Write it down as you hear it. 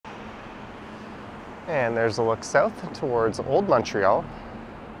And there's a look south towards Old Montreal.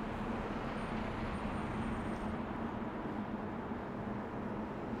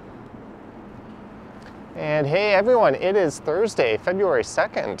 And hey everyone, it is Thursday, February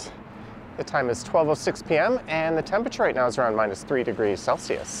 2nd. The time is 12:06 p.m. and the temperature right now is around -3 degrees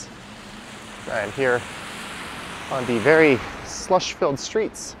Celsius. I'm here on the very slush-filled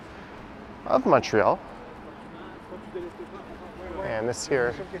streets of Montreal. And this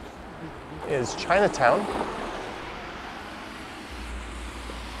here is Chinatown.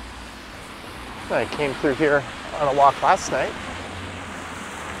 I came through here on a walk last night.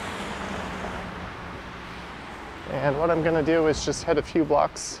 And what I'm gonna do is just head a few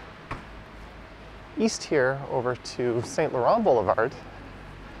blocks east here over to St. Laurent Boulevard.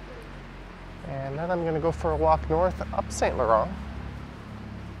 And then I'm gonna go for a walk north up St. Laurent.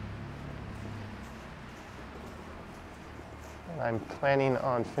 And I'm planning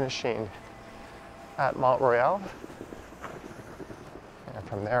on finishing at Montreal. And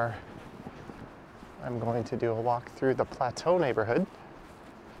from there, I'm going to do a walk through the Plataeau neighborhood.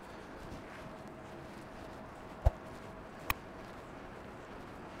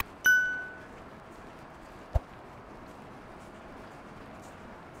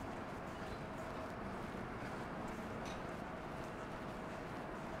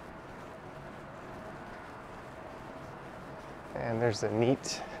 And there's a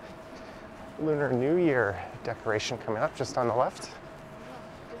neat Lunar New Year decoration coming up just on the left.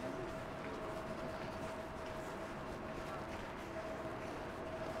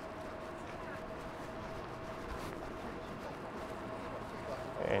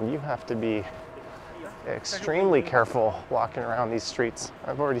 And you have to be extremely careful walking around these streets.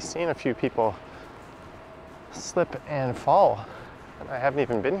 I've already seen a few people slip and fall, and I haven't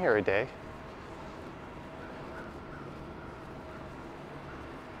even been here a day.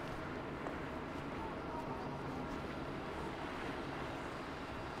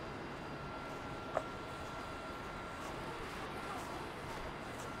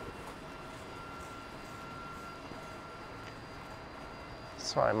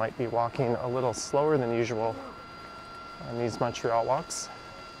 So I might be walking a little slower than usual on these Montreal walks.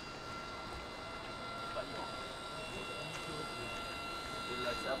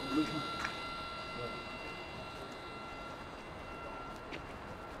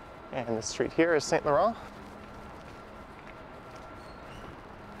 And the street here is St. Laurent.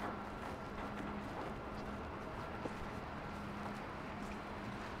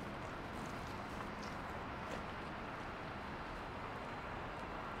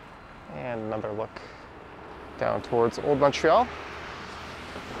 And another look down towards Old Montreal.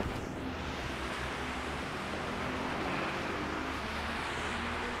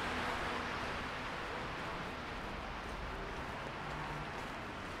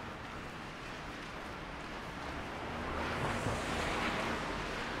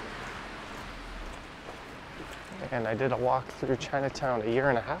 And I did a walk through Chinatown a year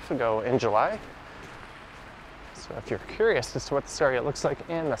and a half ago in July. So if you're curious as to what this area looks like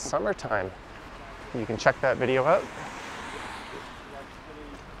in the summertime, you can check that video out.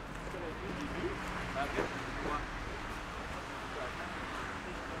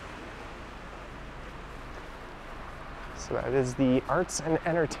 So that is the Arts and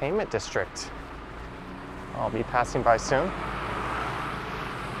Entertainment District. I'll be passing by soon.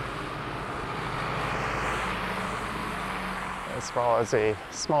 As well as a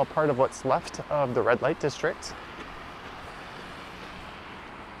small part of what's left of the red light district.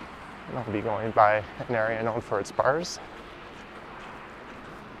 And I'll be going by an area known for its bars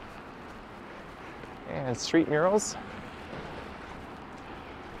and street murals.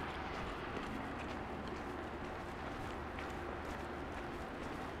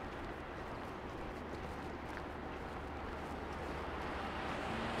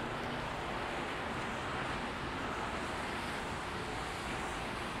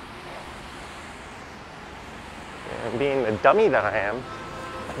 And being the dummy that I am,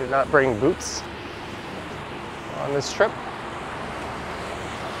 I did not bring boots on this trip.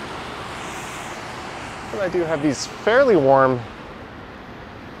 But I do have these fairly warm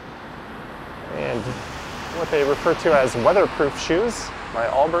and what they refer to as weatherproof shoes, my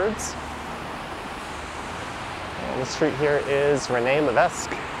Allbirds. And the street here is Rene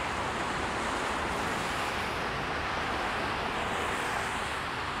Levesque.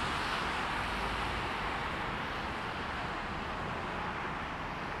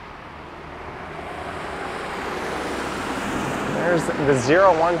 There's the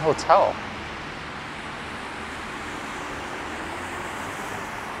 01 Hotel.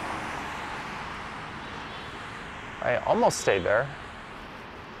 I almost stayed there.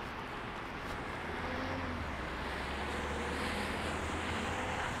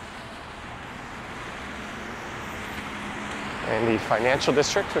 And the financial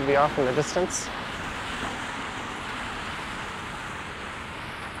district would be off in the distance.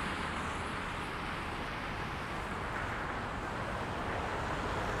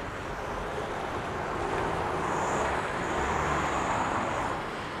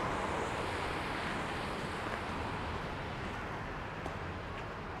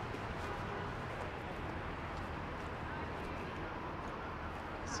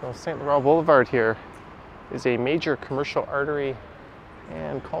 So St. Laurent Boulevard here is a major commercial artery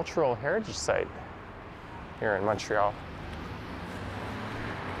and cultural heritage site here in Montreal.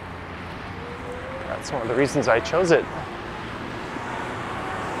 That's one of the reasons I chose it,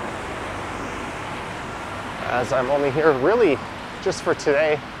 as I'm only here really just for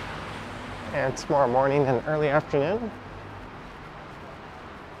today and tomorrow morning and early afternoon.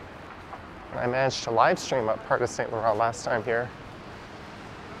 I managed to live stream up part of St. Laurent last time here.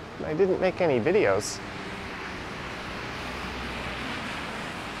 I didn't make any videos.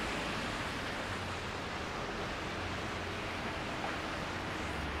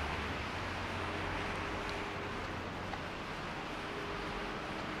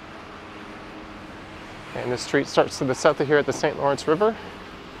 And the street starts to the south of here at the St. Lawrence River.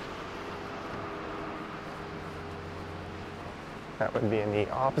 That would be in the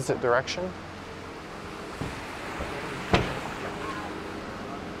opposite direction.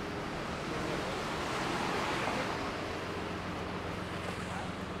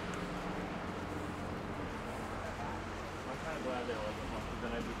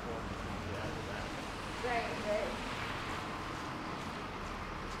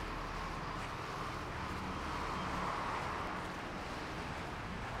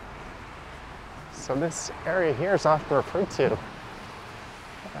 So this area here is often referred to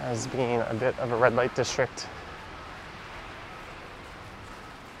as being a bit of a red light district.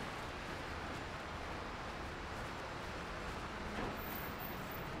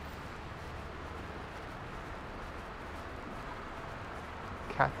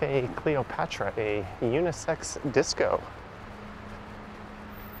 Cafe Cleopatra, a unisex disco.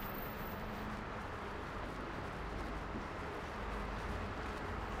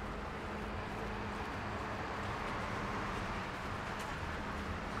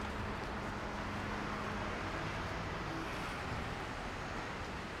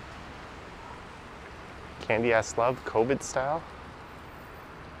 Candy Ass Love, COVID style.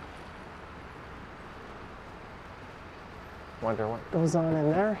 Wonder what goes on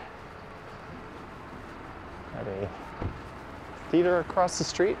in there. Got a theater across the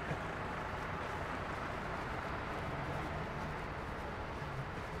street.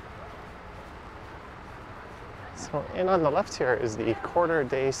 So in on the left here is the Quartier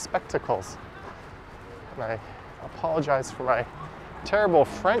des Spectacles. And I apologize for my terrible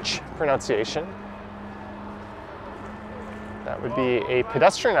French pronunciation. That would be a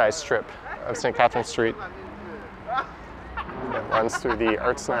pedestrianized strip of St. Catherine Street that runs through the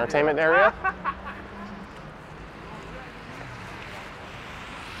arts and entertainment area.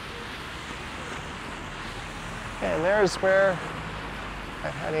 And there's where I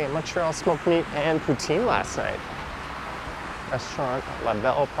had a Montreal smoked meat and poutine last night. Restaurant La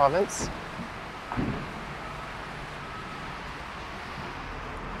Belle Province.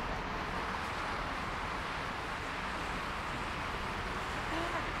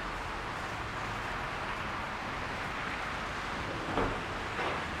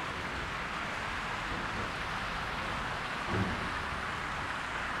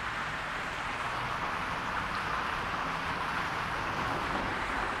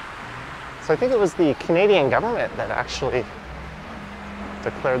 So I think it was the Canadian government that actually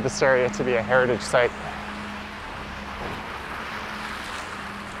declared this area to be a heritage site.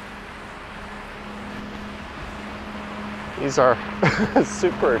 These are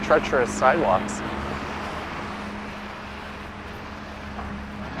super treacherous sidewalks.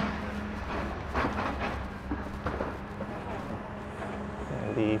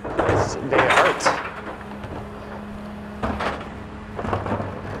 And the Place des Arts.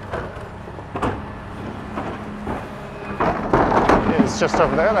 Just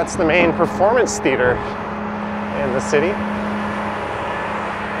over there, that's the main performance theater in the city.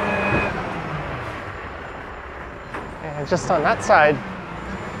 And just on that side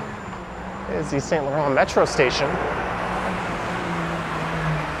is the St. Laurent metro station.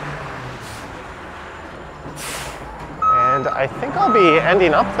 And I think I'll be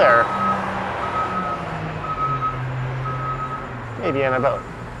ending up there maybe in about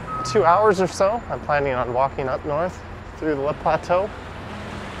 2 hours or so. I'm planning on walking up north through the Plataeau.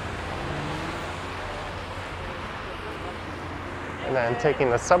 And then taking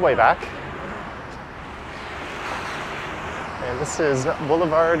the subway back This is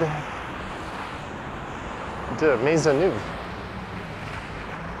Boulevard de Maisonneuve.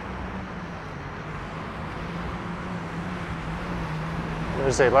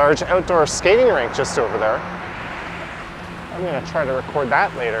 There's a large outdoor skating rink just over there. I'm going to try to record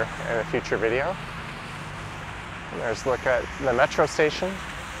that later in a future video. And there's a look at the metro station.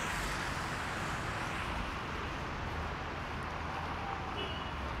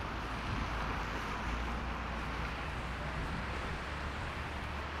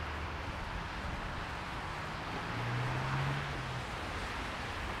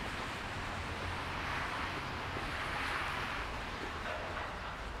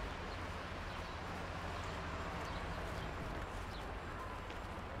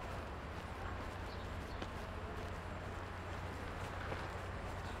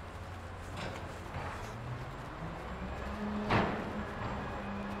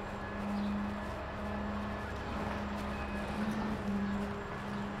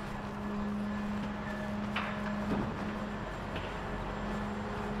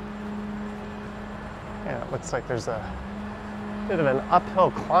 Yeah, it looks like there's a bit of an uphill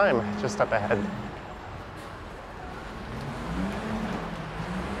climb just up ahead.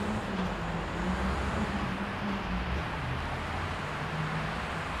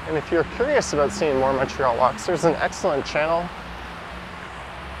 And if you're curious about seeing more Montreal walks, there's an excellent channel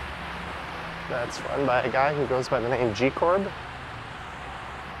that's run by a guy who goes by the name G-Corb.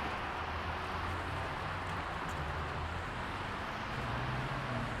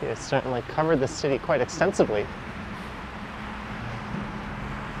 He has certainly covered the city quite extensively.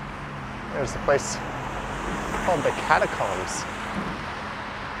 There's a place called the Catacombs.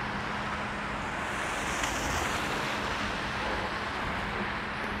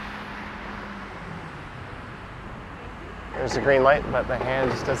 There's a green light, but the hand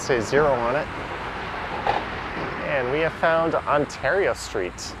does say 0 on it. And we have found Ontario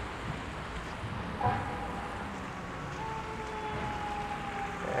Street.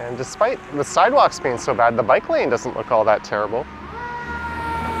 And despite the sidewalks being so bad, the bike lane doesn't look all that terrible.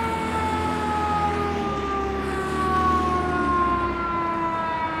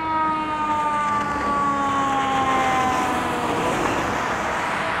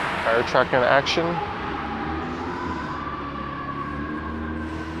 Fire truck in action.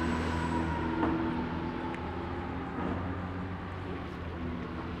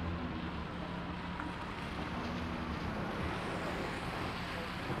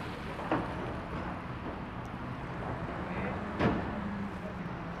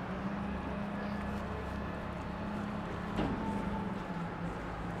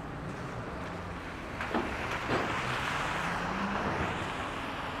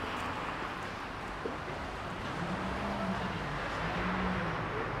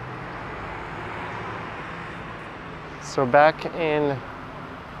 So back in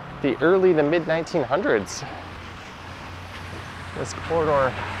the early to mid 1900s, this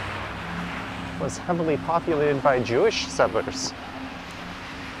corridor was heavily populated by Jewish settlers.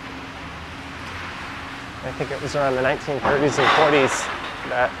 I think it was around the 1930s and 40s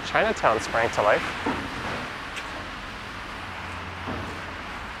that Chinatown sprang to life.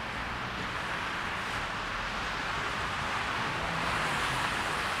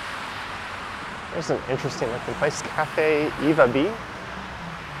 There's an interesting looking place, Cafe Eva B. You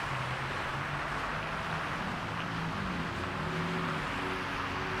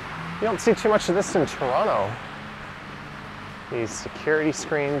don't see too much of this in Toronto. These security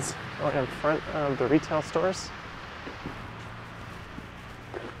screens right in front of the retail stores.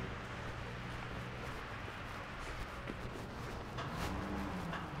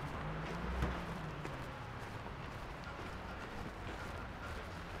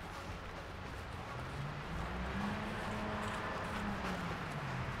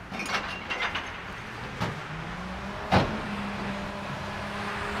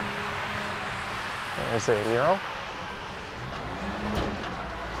 There's a mural.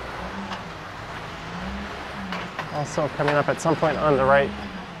 Also coming up at some point on the right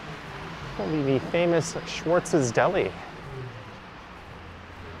will be the famous Schwartz's Deli.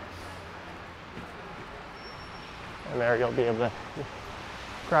 And there you'll be able to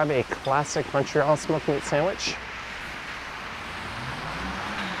grab a classic Montreal smoked meat sandwich.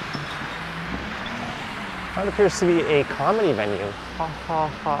 That appears to be a comedy venue,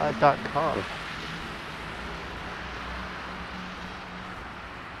 hahaha.com.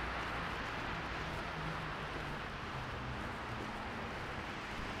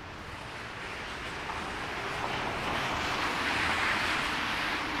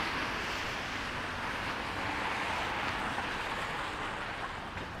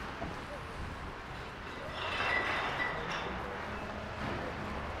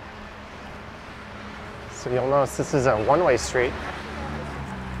 So you'll notice this is a one-way street.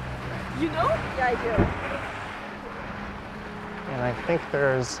 You know? Yeah, I do. And I think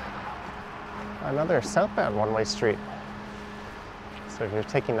there's another southbound one-way street. So if you're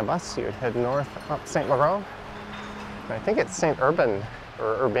taking the bus, you'd head north up St. Laurent. And I think it's St. Urbain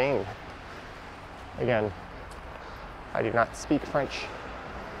or Urbain. Again, I do not speak French.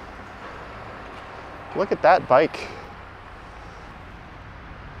 Look at that bike.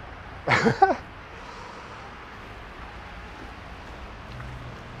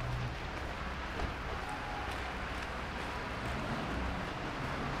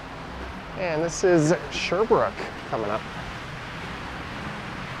 And this is Sherbrooke coming up.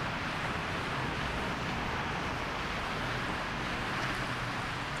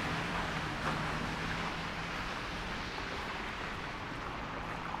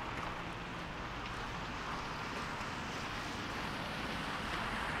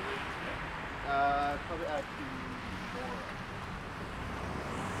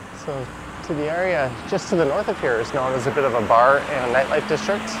 So to the area just to the north of here is known as a bit of a bar and nightlife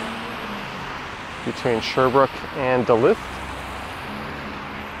district between Sherbrooke and Duluth.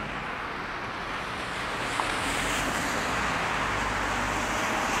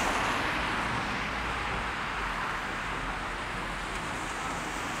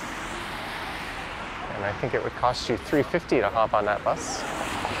 And I think it would cost you $3.50 to hop on that bus.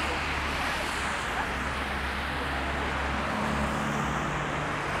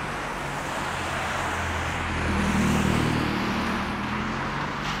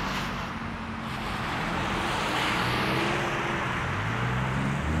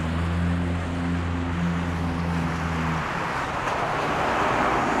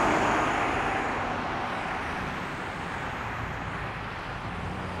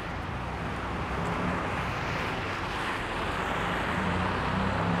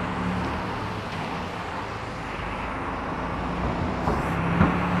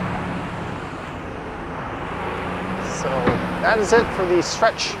 So that is it for the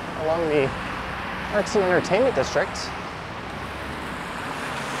stretch along the Arts and Entertainment District.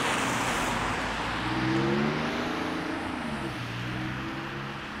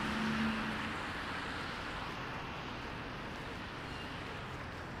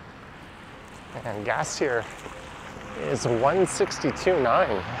 And gas here is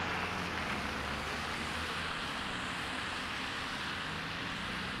 $1.62.9.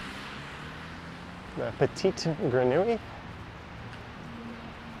 The Petite Grenouille.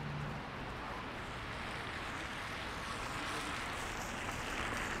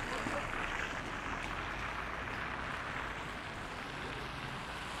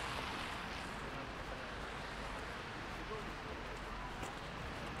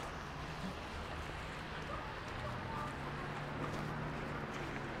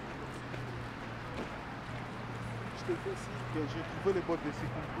 Je te fais signe que j'ai trouvé les bottes de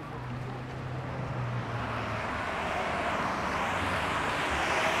sécurité.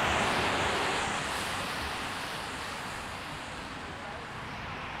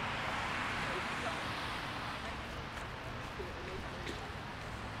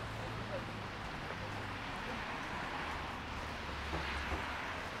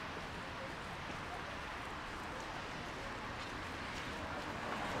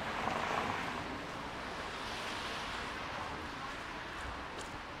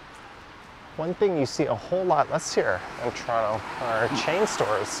 One thing you see a whole lot less here in Toronto are chain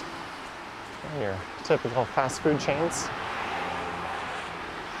stores. Your typical fast food chains.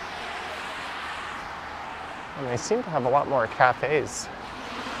 And they seem to have a lot more cafes.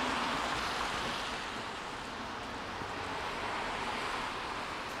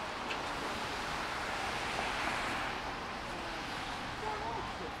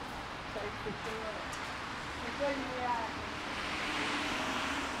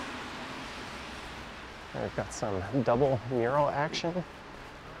 We've got some double mural action.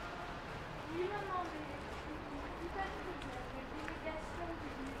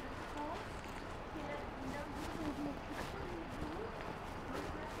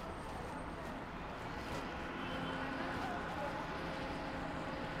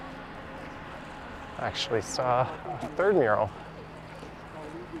 Actually saw a third mural.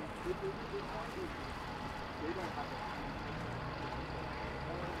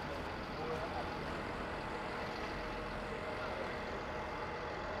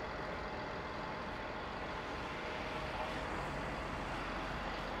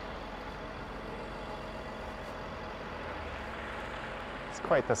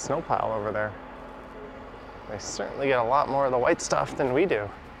 Quite the snow pile over there. They certainly get a lot more of the white stuff than we do.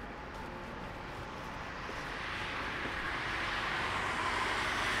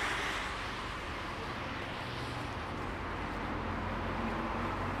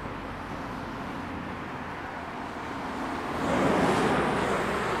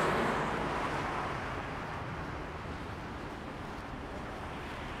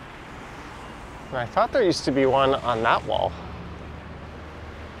 And I thought there used to be one on that wall.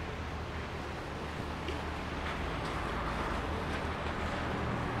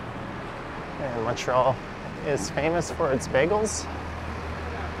 And Montreal is famous for its bagels.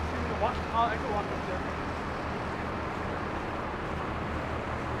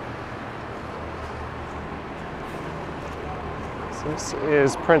 So this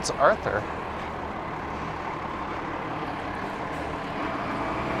is Prince Arthur.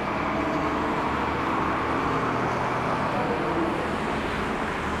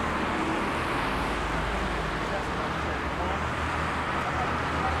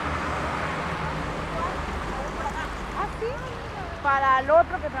 Para el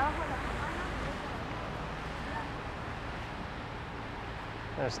otro que trabaja en la semana.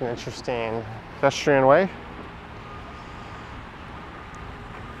 There's an interesting pedestrian way.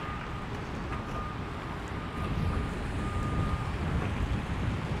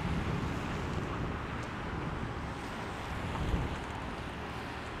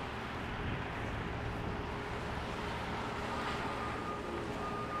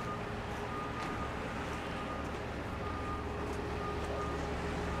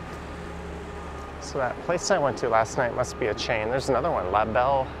 So that place I went to last night must be a chain. There's another one, La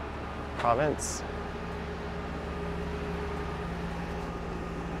Belle Province.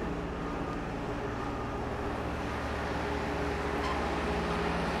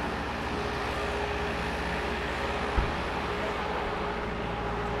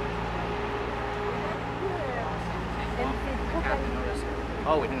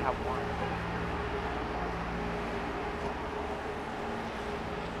 Oh, we didn't have one.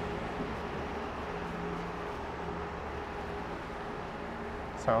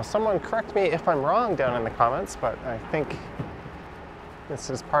 So someone correct me if I'm wrong down in the comments, but I think this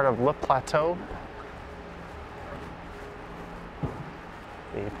is part of Le Plataeau,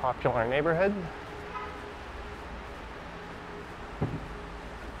 the popular neighborhood.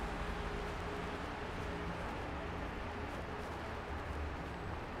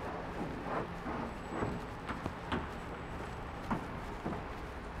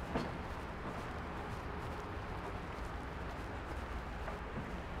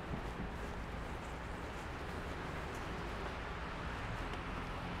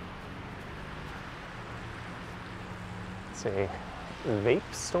 It's a vape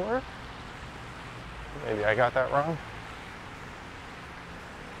store. Maybe I got that wrong.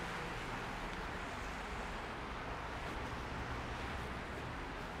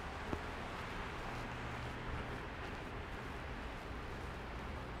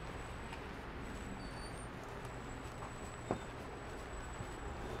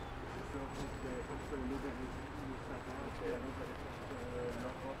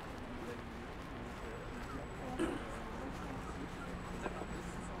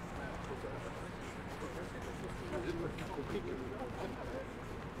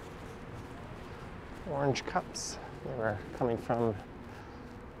 Orange cups. They were coming from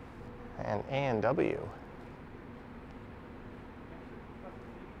an A&W.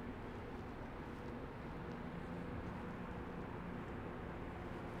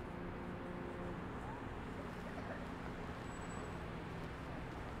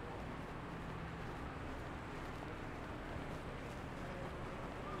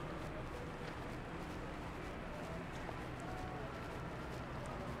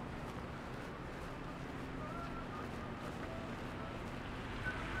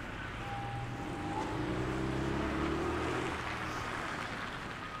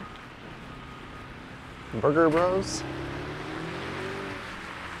 Burger Bros.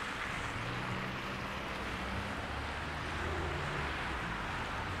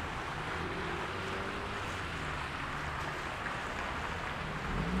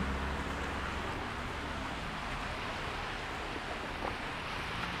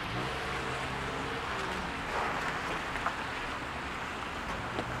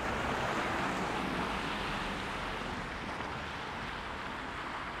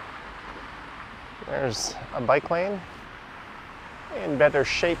 There's a bike lane in better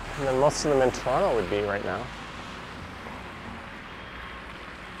shape than most of them in Toronto would be right now.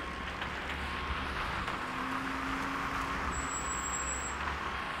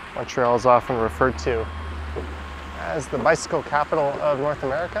 Montreal is often referred to as the bicycle capital of North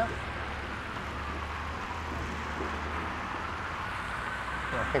America.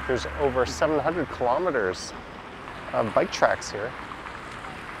 And I think there's over 700 kilometers of bike tracks here.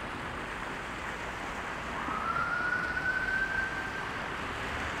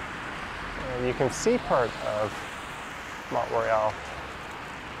 And you can see part of Montreal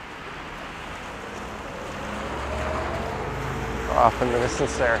off in the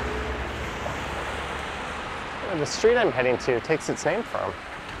distance there. where the street I'm heading to takes its name from.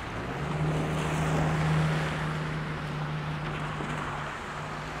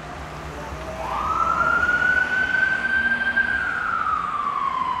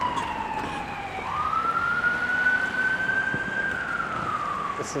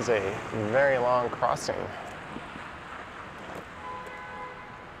 This is a very long crossing.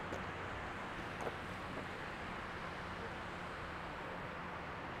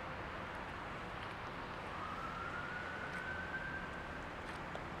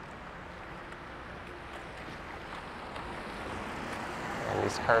 And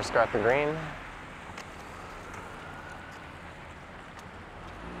these cars got the green.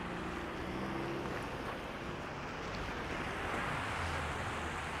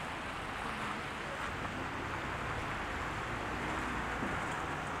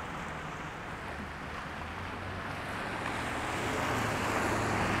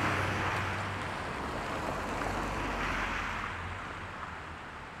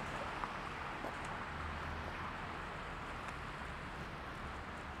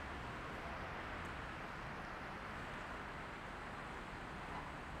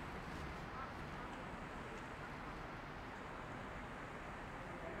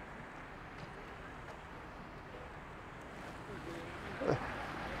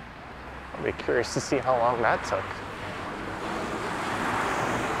 I'll be curious to see how long that took.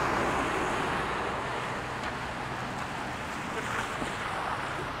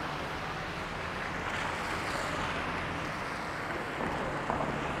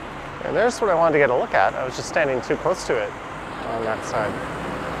 And there's what I wanted to get a look at. I was just standing too close to it on that side.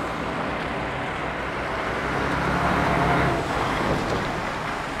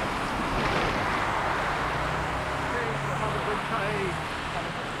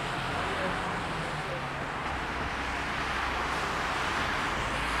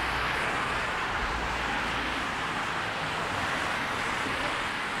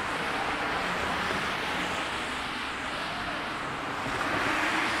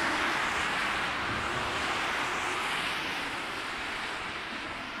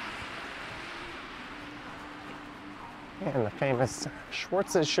 And the famous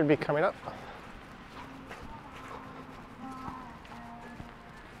Schwartz's should be coming up.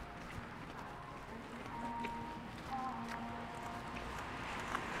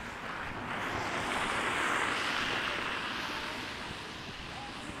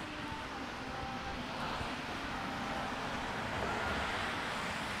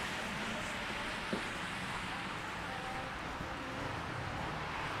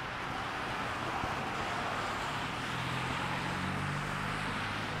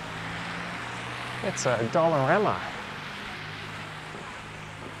 It's a Dollarama,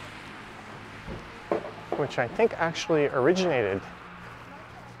 which I think actually originated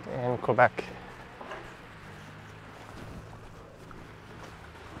in Quebec.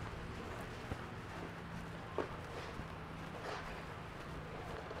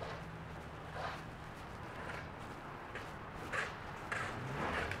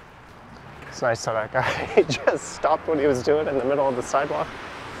 It's nice how that guy just stopped what he was doing in the middle of the sidewalk.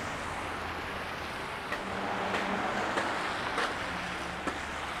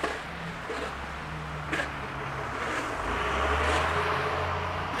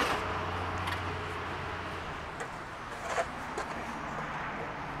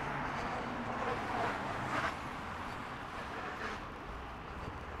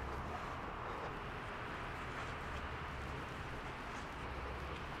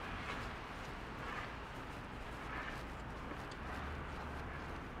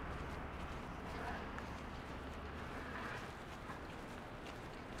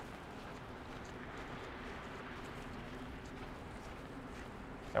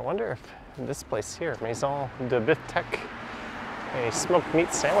 I wonder if this place here, Maison de Biftec, a smoked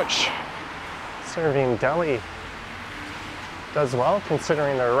meat sandwich serving deli, does well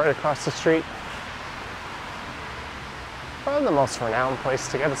considering they're right across the street. Probably the most renowned place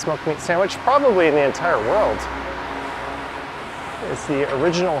to get a smoked meat sandwich, probably in the entire world, is the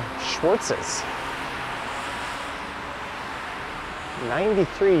original Schwartz's.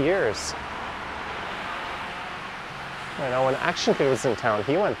 93 years. I know when Action Kid was in town,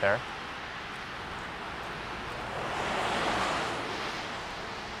 he went there.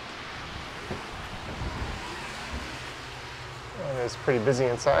 And it was pretty busy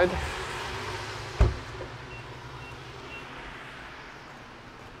inside.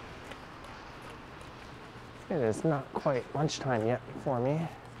 It is not quite lunchtime yet for me.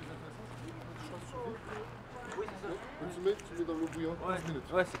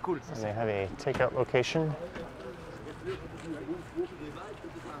 And they have a takeout location.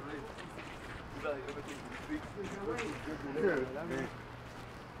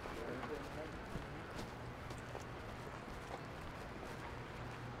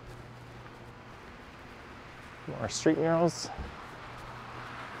 More street murals.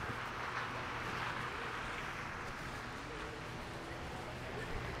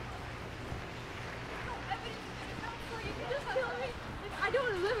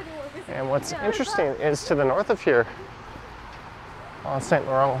 And what's interesting is to the north of here, on St.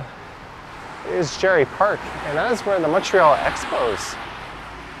 Laurent, is Jerry Park, and that is where the Montreal Expos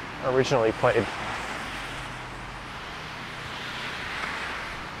originally played.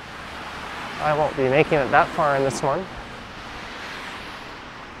 I won't be making it that far in this one.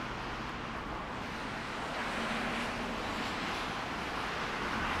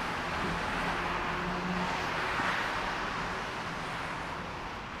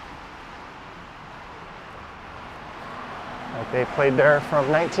 They played there from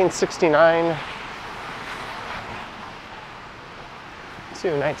 1969 to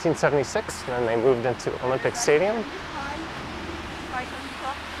 1976, and then they moved into Olympic Stadium.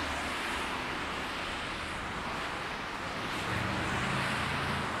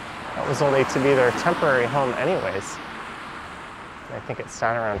 That was only to be their temporary home anyways. I think it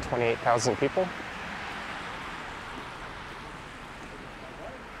sat around 28,000 people.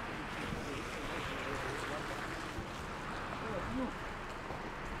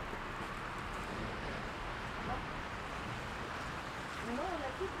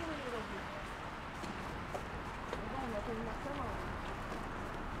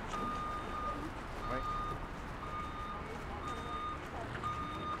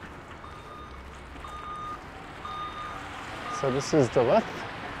 So this is Duluth,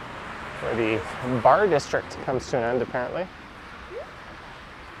 where the bar district comes to an end apparently.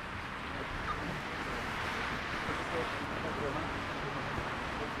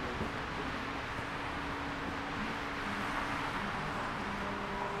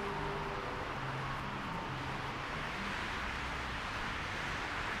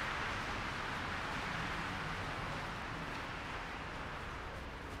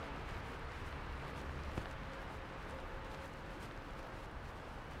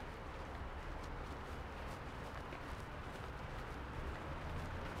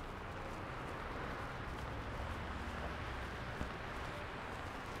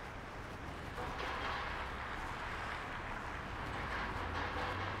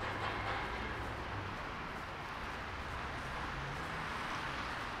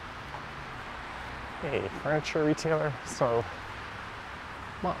 A furniture retailer, so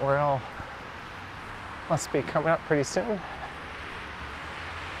Montreal must be coming up pretty soon.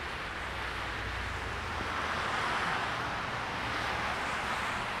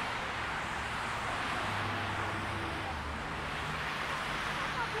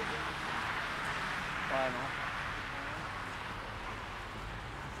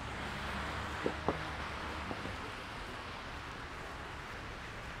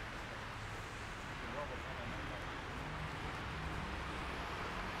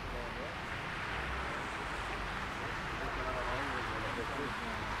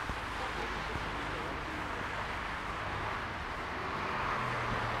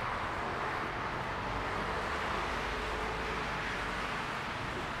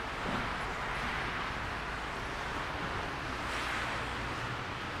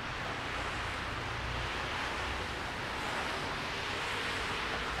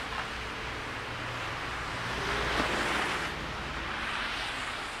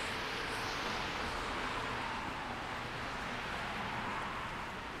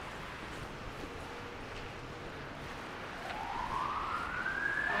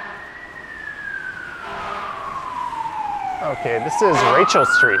 Okay, this is Rachel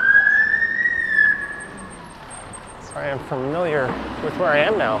Street. So I am familiar with where I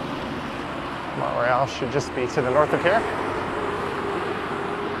am now. Montreal should just be to the north of here.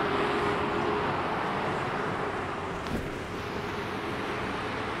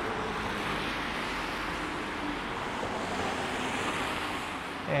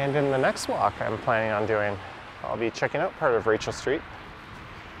 And in the next walk I'm planning on doing, I'll be checking out part of Rachel Street.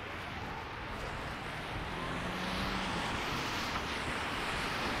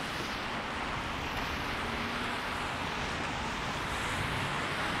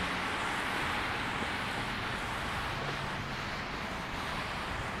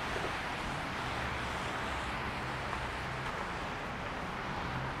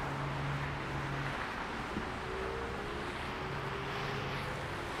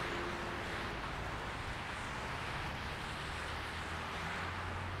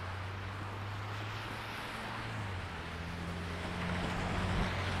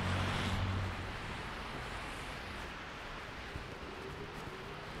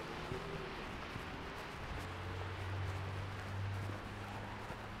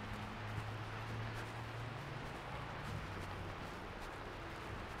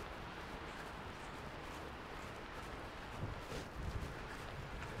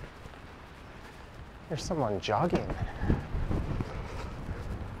 There's someone jogging.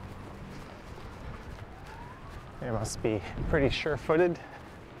 They must be pretty sure-footed.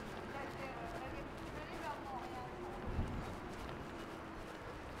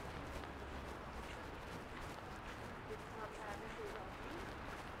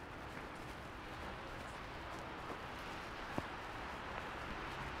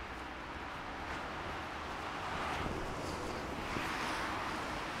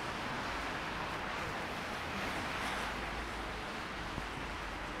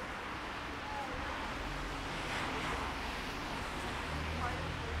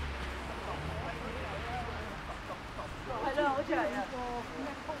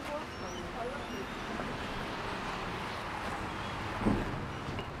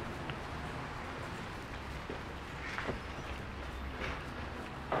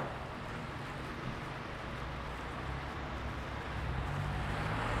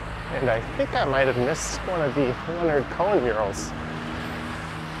 And I think I might have missed one of the Leonard Cohen murals.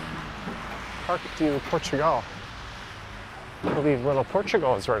 Parque du Portugal. I believe Little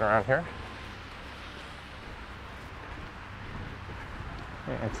Portugal is right around here.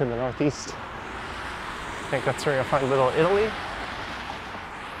 And to the northeast, I think that's where you'll find Little Italy.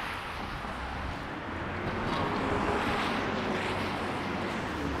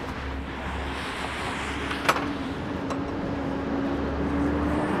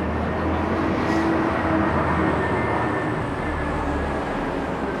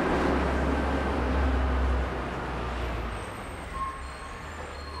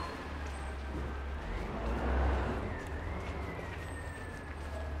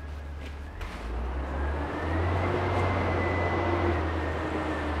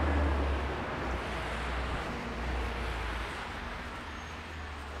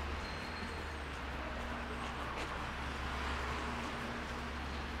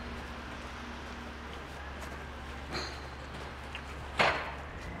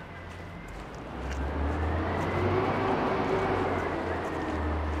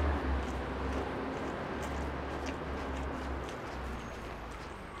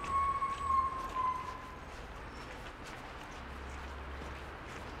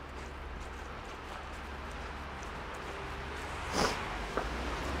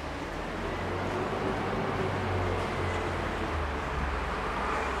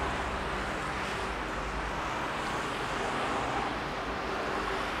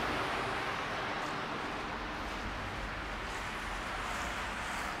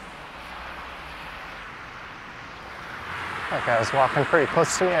 That guy was walking pretty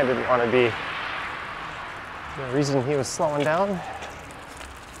close to me. I didn't want to be the reason he was slowing down.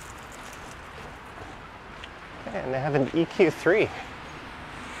 And they have an EQ3.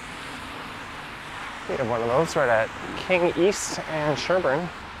 We have one of those right at King East and Sherburne.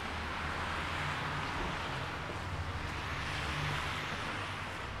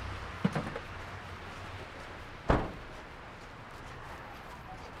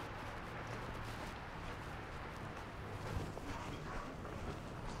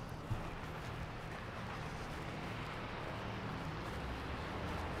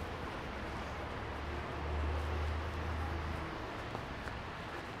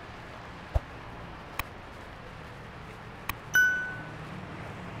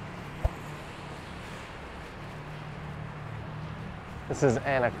 This is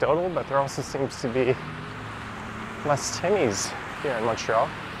anecdotal, but there also seems to be less Timmys here in Montreal.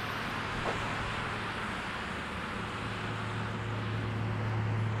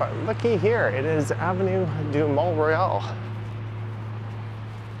 But looky here, it is Avenue du Montreal.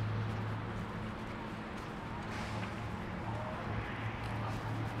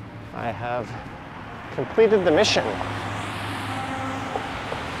 I have completed the mission.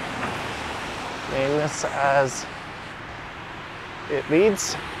 Name this as it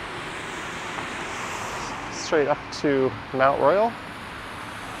leads straight up to Mount Royal.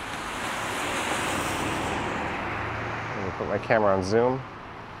 Let me put my camera on zoom.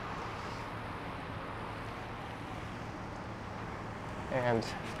 And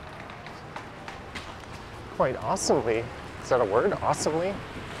quite awesomely, is that a word? Awesomely?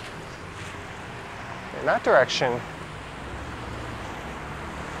 In that direction,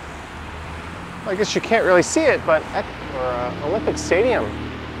 I guess you can't really see it, but at Olympic Stadium,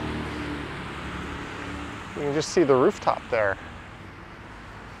 you can just see the rooftop there.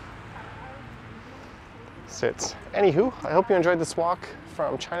 Sits. Anywho, I hope you enjoyed this walk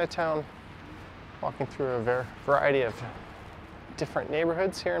from Chinatown, walking through a variety of different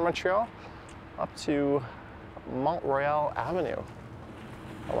neighborhoods here in Montreal, up to Montreal Avenue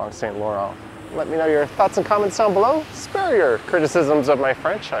along St. Laurent. Let me know your thoughts and comments down below. Spare your criticisms of my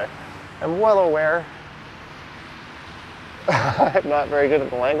French. I am well aware I'm not very good at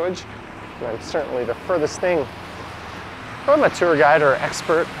the language, and I'm certainly the furthest thing from a tour guide or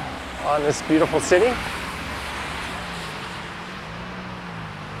expert on this beautiful city.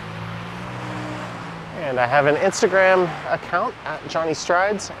 And I have an Instagram account at Johnny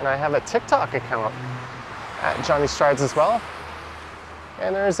Strides, and I have a TikTok account at Johnny Strides as well.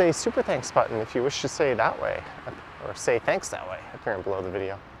 And there's a super thanks button if you wish to say that way, or say thanks that way, appearing below the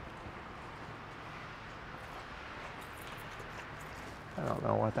video. I don't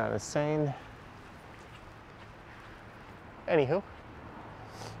know what that is saying. Anywho,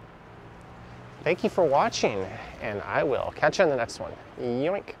 thank you for watching, and I will catch you on the next one.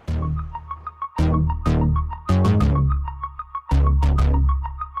 Yoink.